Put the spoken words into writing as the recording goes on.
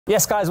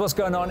Yes guys, what's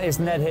going on? It's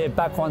Ned here,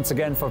 back once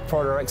again for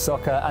Pro Direct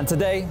Soccer, and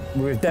today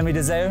we're with Demy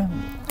De Zeeuw.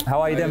 How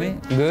are you, Demy?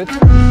 Good.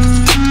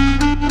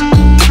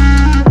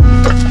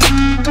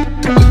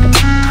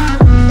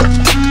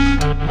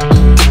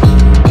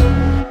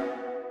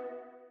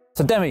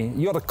 So Demy,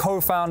 you're the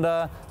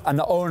co-founder and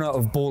the owner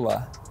of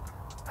BALR.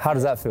 How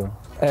does that feel?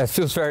 It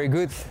feels very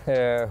good.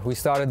 We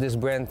started this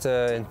brand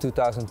in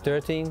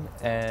 2013,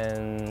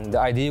 and the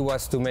idea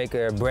was to make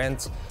a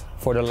brand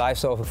for the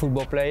lifestyle of a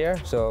football player,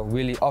 so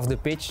really off the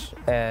pitch,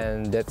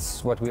 and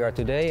that's what we are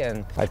today.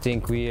 And I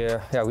think we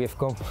have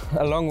come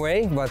a long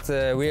way, but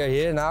we are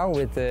here now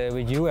with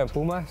you and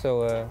PUMA,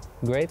 so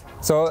great.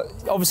 So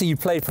obviously you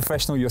played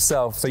professional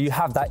yourself, so you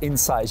have that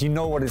insight, you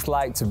know what it's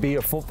like to be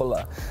a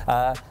footballer.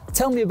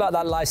 Tell me about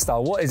that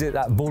lifestyle. What is it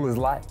that BALR is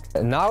like?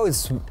 Now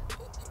it's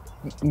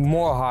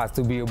more hard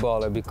to be a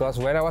baller, because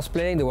when I was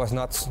playing there was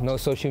no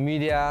social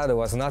media, there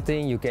was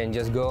nothing. You can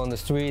just go on the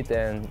street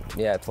and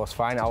yeah, it was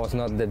fine. I was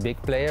not the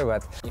big player,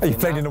 but you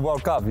played in the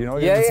World Cup, you know?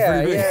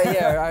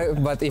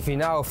 But if you're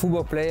now a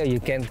football player,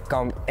 you can't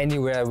come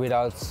anywhere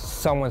without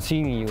someone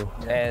seeing you.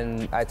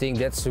 And I think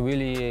that's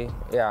really,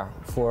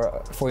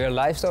 for your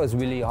lifestyle, it's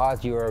really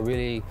hard. You are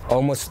really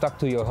almost stuck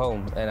to your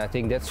home, and I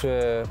think that's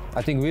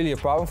really a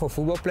problem for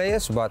football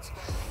players. But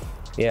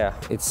yeah,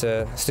 it's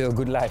still a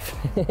good life.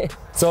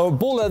 So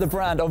BALR, the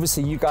brand,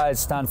 obviously you guys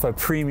stand for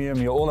premium,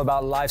 you're all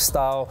about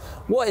lifestyle.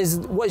 What is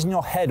in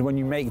your head when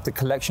you make the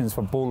collections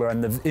for BALR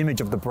and the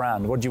image of the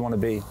brand? What do you want to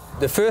be?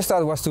 The first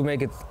thought was to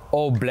make it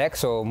all black,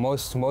 so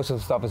most of the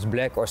stuff is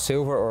black or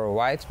silver or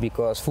white,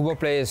 because football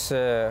players,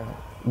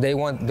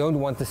 don't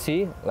want to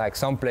see, like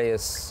some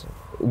players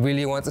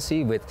really want to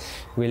see, but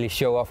really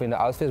show off in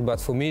the outfits.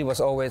 But for me it was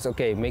always,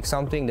 okay, make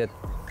something that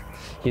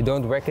you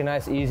don't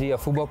recognize easy a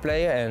football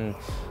player, and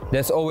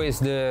that's always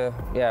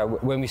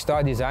when we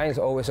start design, it's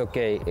always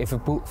okay, if a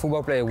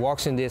football player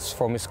walks in this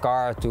from his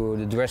car to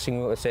the dressing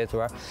room,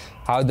 etc.,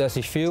 how does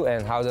he feel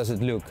and how does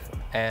it look?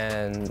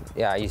 And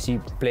yeah, you see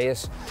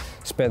players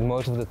spend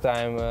most of the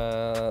time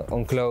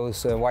on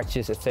clothes,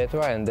 watches,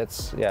 etc., and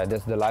that's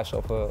the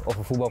lifestyle of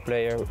a football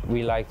player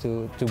we like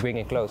to bring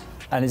in clothes.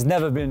 And it's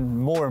never been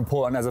more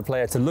important as a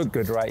player to look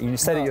good, right? You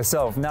said it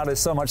yourself, now there's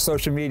so much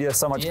social media,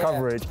 so much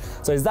coverage.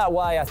 So is that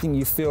why I think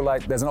you feel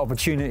like there's an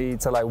opportunity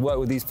to like work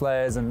with these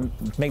players and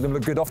make them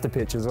look good off the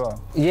pitch as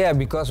well? Yeah,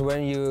 because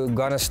when you're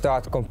gonna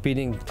start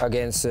competing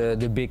against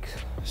the big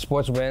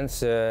sports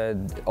brands,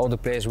 all the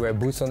players wear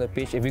boots on the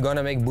pitch. If you're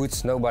gonna make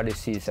boots, nobody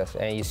sees us.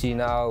 And you see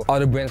now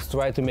other brands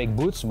try to make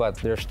boots, but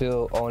there's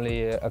still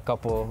only a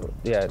couple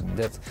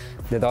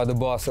that are the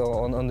boss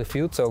on the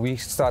field. So we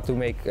start to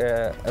make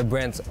a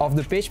brand off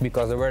the pitch,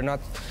 because there were not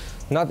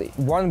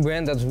one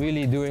brand that's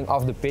really doing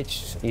off the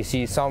pitch. You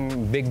see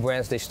some big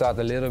brands, they start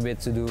a little bit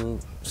to do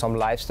some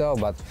lifestyle,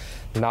 but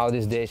now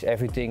these days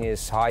everything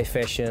is high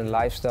fashion,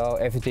 lifestyle,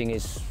 everything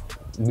is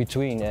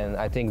between. And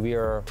I think we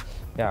are,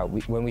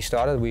 when we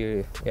started,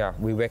 we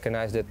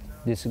recognized that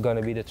this is going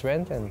to be the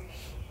trend, and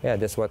yeah,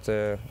 that's what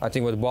I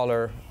think what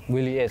BALR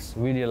really is,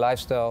 really a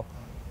lifestyle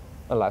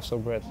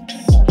brand.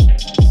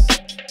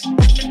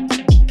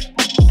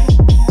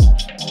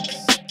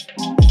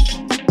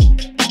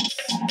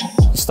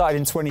 Started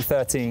in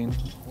 2013,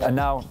 and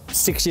now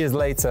 6 years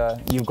later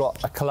you've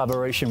got a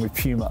collaboration with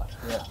PUMA.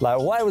 Like,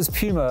 why was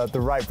PUMA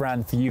the right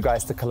brand for you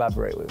guys to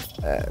collaborate with?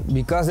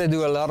 Because they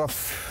do a lot of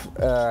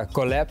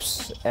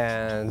collabs,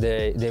 and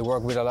they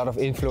work with a lot of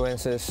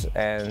influencers,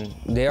 and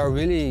they are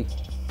really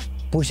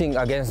pushing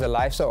against the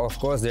lifestyle. Of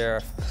course,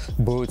 they're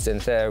boots and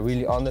they're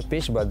really on the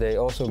pitch, but they're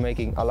also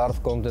making a lot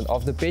of content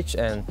off the pitch.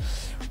 And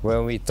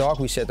when we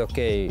talked, we said,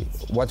 okay,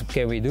 what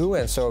can we do?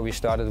 And so we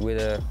started with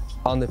a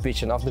on the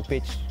pitch and off the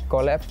pitch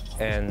collab,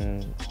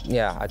 and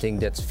yeah, I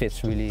think that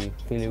fits really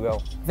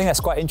well. I think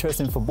that's quite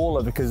interesting for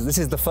BALR, because this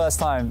is the first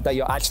time that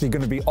you're actually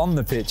going to be on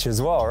the pitch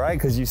as well, right?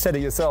 Because you said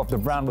it yourself, the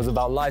brand was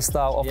about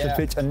lifestyle off the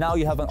pitch, and now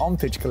you have an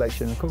on-pitch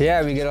collection. Cool.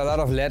 Yeah, we get a lot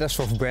of letters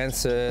from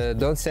brands,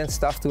 don't send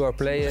stuff to our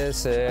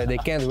players, they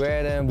can't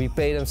wear them, we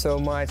pay them so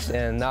much.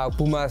 And now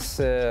PUMA's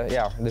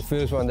the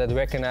first one that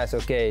recognized,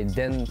 okay,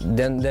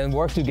 then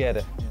work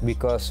together,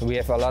 because we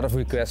have a lot of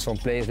requests from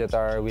players that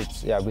are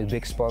with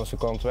big sponsor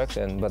contracts,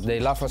 but they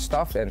love our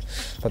stuff,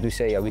 but we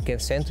say, we can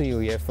send to you,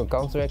 you have a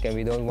contract, and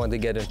we don't want to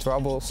get in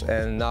troubles.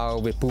 And now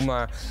with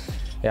PUMA,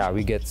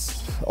 we get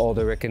all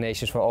the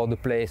recognitions from all the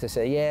players. They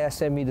say, yeah,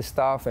 send me the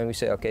stuff, and we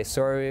say, okay,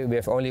 sorry, we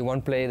have only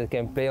one player that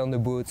can play on the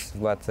boots,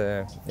 but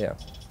yeah.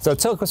 So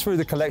talk us through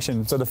the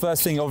collection. So the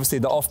first thing, obviously,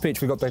 the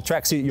off-pitch, we got the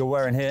tracksuit you're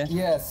wearing here.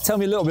 Yes. Tell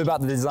me a little bit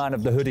about the design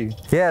of the hoodie.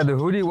 Yeah, the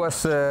hoodie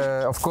was,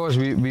 of course,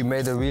 we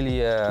made a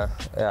really,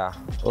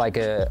 like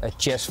a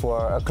chest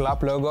for a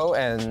club logo,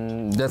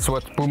 and that's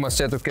what PUMA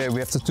said, okay, we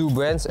have the two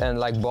brands, and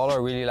like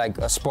BALR, really like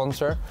a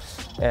sponsor.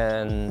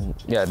 And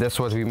yeah, that's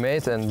what we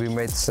made, and we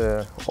made,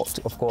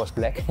 of course,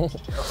 black.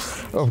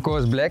 Of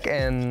course, black,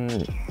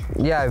 and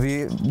yeah,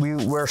 we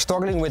were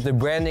struggling with the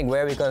branding,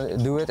 where we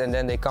can do it, and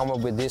then they come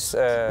up with this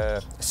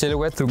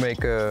silhouette to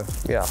make a,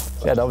 yeah,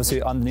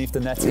 obviously underneath the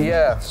netting.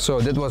 Yeah, so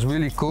that was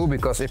really cool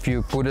because if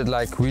you put it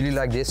like really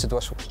like this, it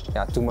was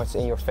too much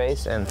in your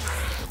face, and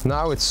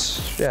now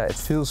it's it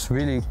feels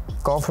really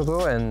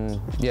comfortable, and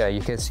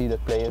you can see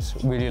that players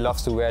really love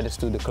to wear this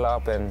to the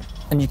club, and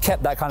you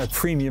kept that kind of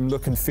premium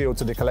look and feel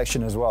to the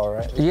collection as well,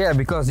 right? Yeah,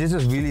 because this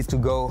is really to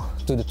go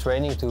to the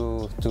training,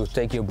 to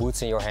take your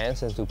boots in your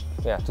hands and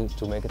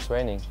to make a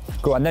training.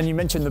 Cool, and then you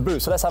mentioned the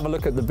boots, so let's have a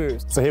look at the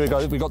boots. So here we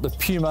go, we got the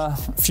Puma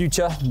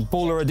Future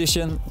Baller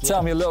Edition.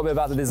 Tell me a little bit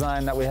about the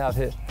design that we have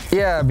here.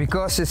 Yeah,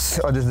 because this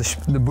is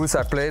the boots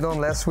I played on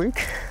last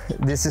week.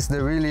 This is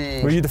the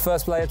really... Were you the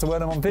first player to wear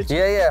them on pitch?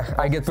 Yeah,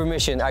 I get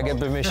permission.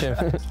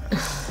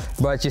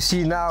 But you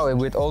see now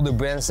with all the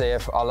brands, they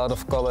have a lot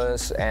of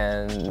colors,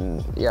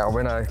 and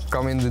when I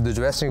come into the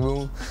dressing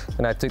room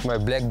and I took my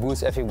black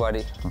boots,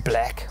 everybody,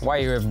 black? Why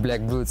you have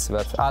black boots?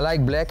 But I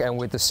like black, and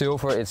with the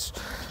silver it's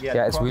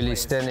it's really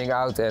standing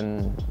out,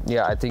 and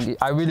I think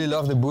I really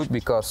love the boot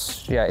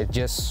because it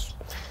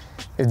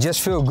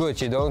just feels good.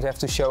 You don't have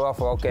to show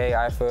off, okay,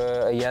 I have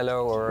a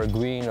yellow or a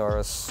green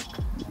or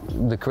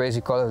the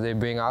crazy colors they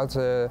bring out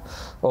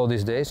all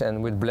these days,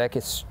 and with black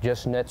it's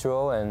just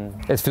natural, and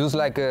it feels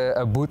like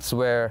a boot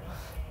where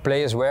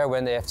players wear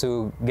when they have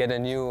to get a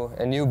new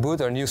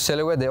boot or a new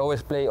silhouette. They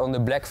always play on the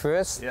black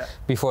first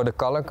before the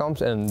color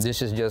comes, and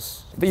this is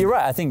just... But you're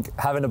right, I think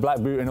having a black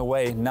boot in a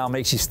way now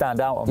makes you stand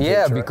out on pitch,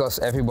 right? Because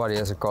everybody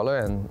has a color,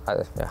 and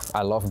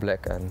I love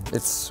black, and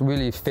it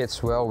really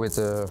fits well with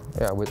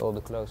all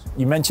the clothes.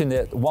 You mentioned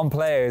that one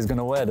player is going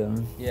to wear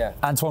them. Yeah.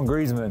 Antoine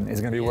Griezmann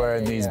is going to be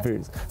wearing these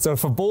boots. So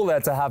for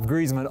BALR to have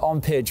Griezmann on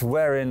pitch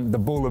wearing the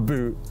BALR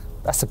boot,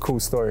 that's a cool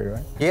story,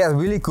 right? Yeah,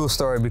 really cool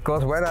story,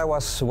 because when I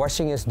was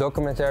watching his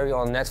documentary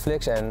on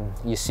Netflix, and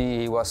you see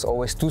he was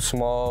always too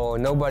small,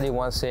 nobody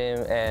wants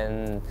him,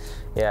 and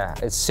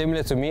it's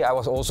similar to me. I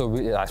was also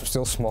I'm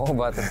still small,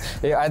 but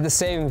I had the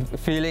same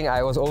feeling.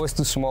 I was always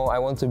too small. I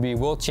want to be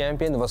world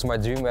champion. It was my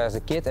dream as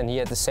a kid, and he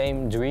had the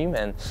same dream.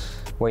 And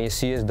when you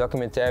see his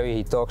documentary,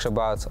 he talks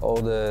about all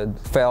the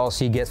fouls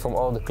he gets from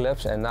all the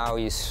clubs, and now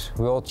he's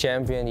world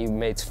champion. He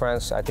made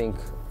France, I think,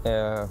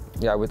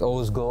 with all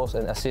his goals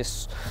and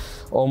assists,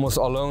 almost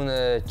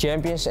alone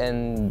champions,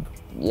 and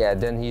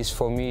then he's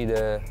for me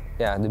the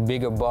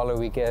bigger baller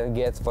we can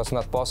get was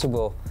not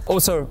possible.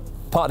 Also,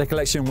 part of the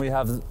collection we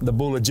have the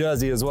BALR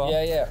jersey as well.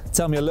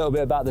 Tell me a little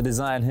bit about the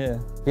design here.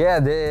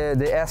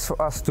 They asked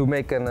for us to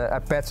make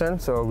a pattern,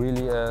 so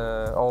really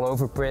all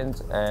over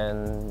print,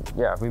 and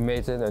we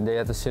made it, and they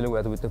had the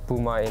silhouette with the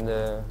Puma in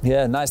the...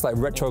 Nice like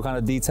retro kind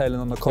of detailing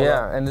on the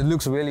collar. And it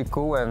looks really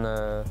cool, and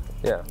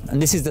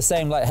And this is the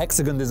same like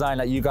hexagon design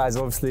that you guys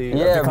obviously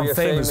have become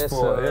famous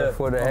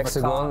for the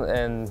hexagon,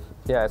 and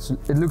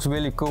it looks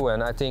really cool,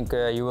 and I think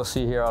you will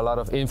see here a lot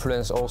of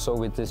influence also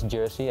with this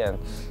jersey, and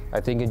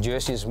I think a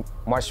jersey is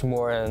much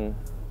more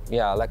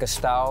like a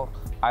style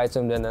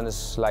item than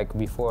it's like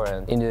before.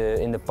 And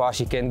in the past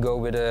you can go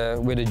with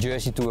a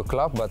jersey to a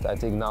club, but I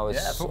think now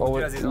it's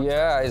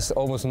it's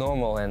almost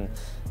normal, and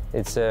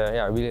it's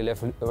really a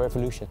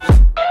revolution.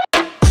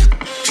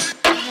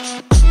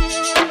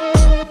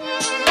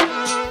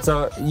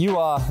 So you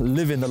are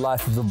living the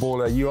life of the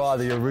BALR. You are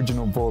the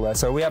original BALR.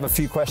 So we have a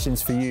few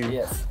questions for you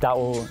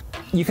that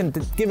you can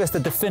give us the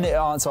definitive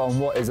answer on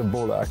what is a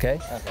BALR, okay?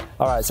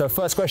 All right, so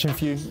first question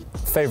for you,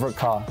 favorite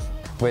car?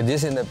 With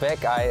this in the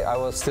back, I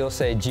will still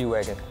say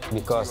G-Wagon,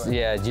 because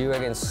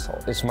G-Wagon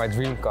is my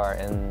dream car,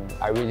 and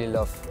I really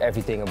love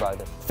everything about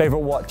it.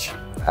 Favorite watch?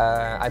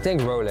 I think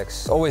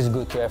Rolex. Always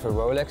good to have a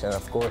Rolex, and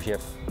of course you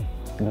have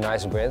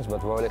nice brands, but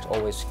Rolex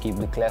always keep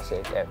the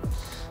classic, and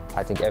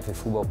I think every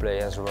football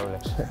player has a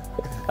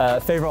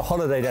Rolex. Favorite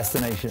holiday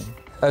destination?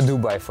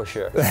 Dubai for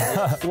sure.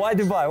 Why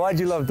Dubai? Why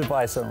do you love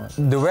Dubai so much?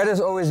 The weather is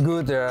always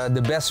good, there are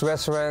the best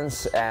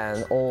restaurants,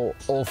 and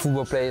all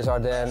football players are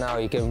there now.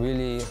 You can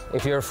really,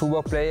 if you're a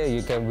football player,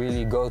 you can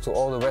really go to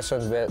all the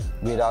restaurants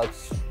without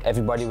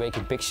everybody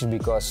making pictures,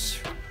 because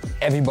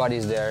everybody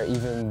is there,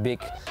 even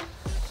big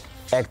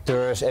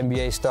actors,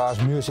 NBA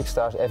stars, music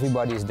stars,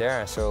 everybody is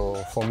there. So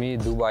for me,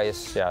 Dubai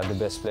is the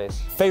best place.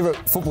 Favorite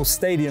football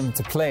stadium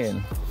to play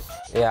in?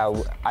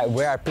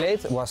 Where I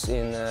played was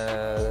in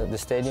the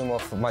stadium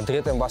of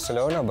Madrid and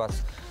Barcelona, but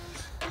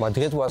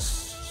Madrid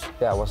was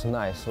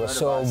nice. It was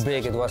so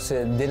big. It was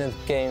didn't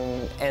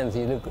came end.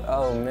 You look,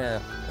 oh man,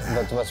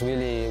 but it was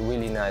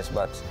really nice.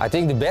 But I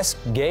think the best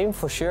game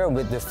for sure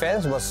with the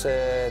fans was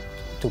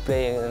to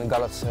play in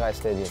Galatasaray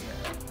Stadium.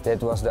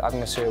 The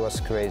atmosphere was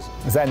crazy.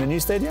 Is that in the new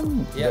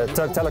stadium? The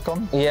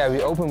Telecom? Yeah, we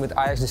opened with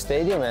Ajax the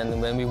stadium,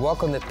 and when we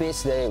walk on the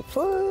pitch, they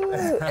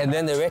and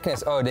then they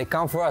recognize, oh, they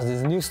come for us.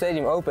 There's a new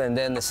stadium open, and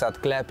then they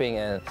start clapping,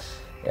 and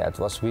it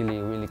was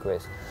really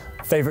crazy.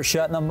 Favorite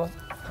shirt number?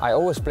 I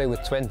always play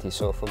with 20,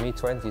 so for me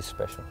 20 is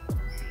special.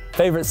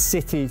 Favorite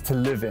city to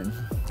live in?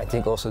 I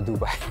think also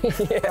Dubai.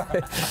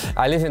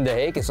 I live in The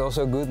Hague, it's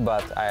also good,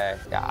 but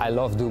I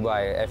love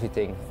Dubai,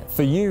 everything.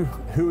 For you,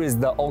 who is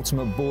the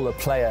ultimate BALR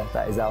player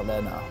that is out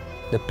there now?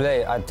 The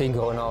player, I think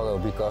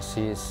Ronaldo, because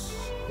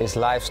his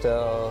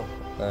lifestyle,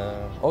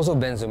 also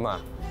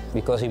Benzema.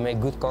 because he make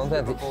good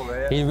content.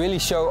 Baller, yeah. He really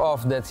show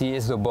off that he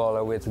is the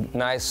baller with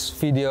nice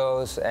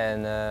videos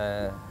and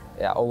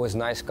yeah, always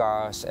nice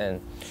cars.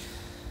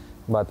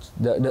 But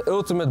the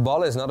ultimate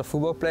baller is not a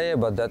football player,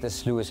 but that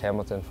is Lewis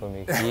Hamilton for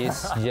me. He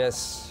is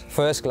just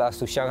first class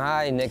to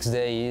Shanghai. Next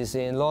day he is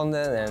in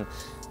London and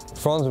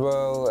front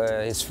row.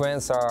 His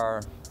friends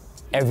are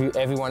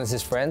everyone is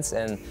his friends,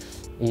 and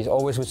he's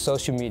always with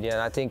social media,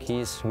 and I think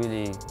he's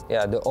really,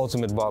 yeah, the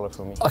ultimate baller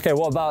for me. Okay,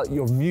 what about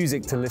your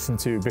music to listen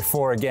to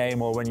before a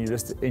game or when you're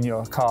just in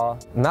your car?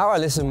 Now I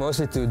listen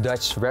mostly to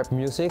Dutch rap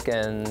music,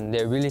 and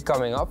they're really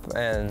coming up.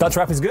 And Dutch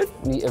rap is good?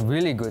 yeah,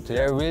 really good.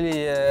 They're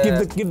really...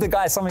 Give the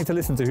guys something to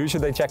listen to. Who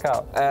should they check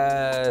out?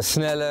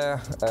 Snelle,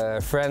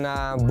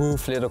 Frenna,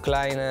 Boef, Little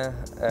Kleine,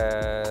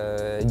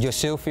 Jo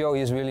Silvio,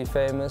 he's really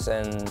famous,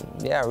 and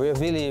yeah, we're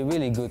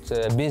really good.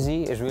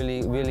 Busy is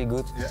really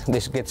good. Yeah. They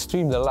get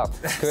streamed a lot.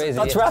 Crazy.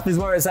 Dutch rap is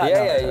where it's at. Yeah,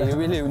 now. yeah, you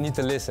really need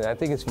to listen. I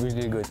think it's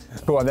really good.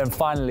 Cool, and then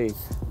finally,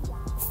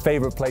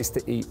 favorite place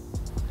to eat?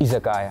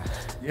 Izakaya.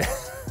 Yeah.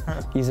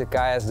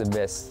 Izakaya is the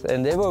best,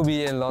 and they will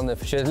be in London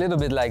for sure. It's a little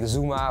bit like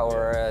Zuma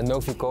or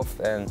Novikov,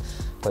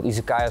 but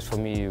Izakaya is for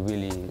me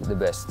really the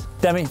best.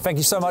 Demy, thank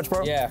you so much,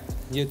 bro. Yeah,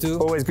 you too.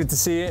 Always good to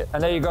see you.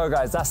 And there you go,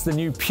 guys. That's the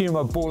new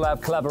PUMA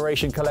BALR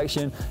collaboration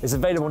collection. It's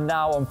available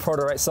now on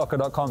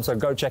ProDirectSoccer.com, so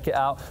go check it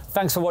out.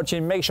 Thanks for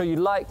watching. Make sure you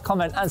like,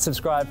 comment, and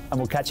subscribe, and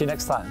we'll catch you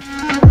next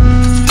time.